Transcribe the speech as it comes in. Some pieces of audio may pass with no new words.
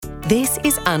This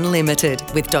is Unlimited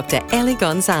with Dr. Ellie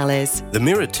Gonzalez. The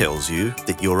mirror tells you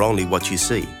that you're only what you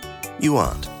see. You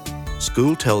aren't.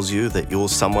 School tells you that you're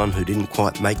someone who didn't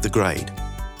quite make the grade.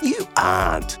 You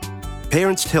aren't.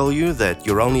 Parents tell you that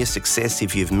you're only a success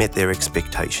if you've met their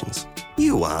expectations.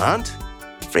 You aren't.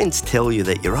 Friends tell you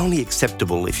that you're only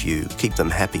acceptable if you keep them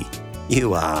happy.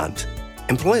 You aren't.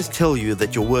 Employers tell you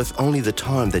that you're worth only the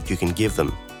time that you can give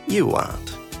them. You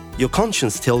aren't. Your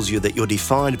conscience tells you that you're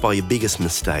defined by your biggest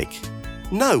mistake.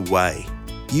 No way.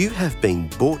 You have been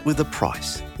bought with a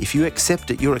price. If you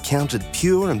accept it, you're accounted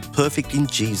pure and perfect in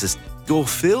Jesus. You're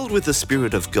filled with the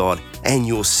Spirit of God and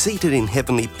you're seated in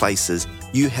heavenly places.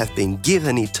 You have been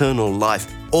given eternal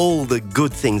life, all the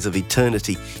good things of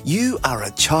eternity. You are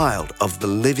a child of the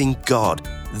living God.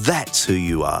 That's who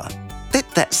you are. Let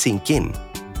that sink in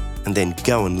and then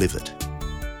go and live it.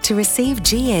 To receive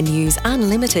GNU's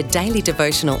Unlimited daily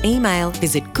devotional email,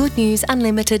 visit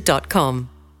goodnewsunlimited.com.